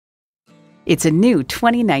It's a new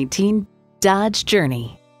 2019 Dodge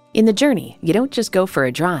Journey. In the Journey, you don't just go for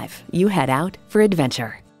a drive, you head out for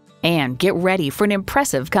adventure. And get ready for an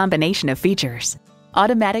impressive combination of features: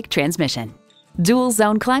 automatic transmission, dual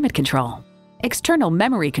zone climate control, external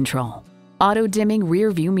memory control, auto dimming rear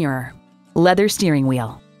view mirror, leather steering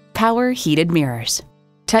wheel, power heated mirrors,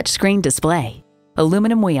 touchscreen display,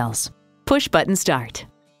 aluminum wheels, push button start,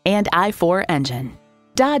 and i4 engine.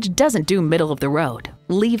 Dodge doesn't do middle of the road,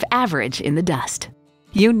 leave average in the dust.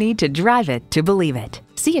 You need to drive it to believe it.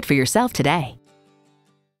 See it for yourself today.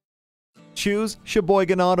 Choose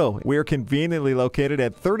Sheboygan Auto. We're conveniently located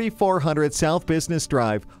at 3400 South Business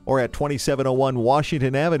Drive or at 2701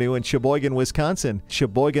 Washington Avenue in Sheboygan, Wisconsin.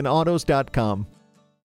 SheboyganAutos.com.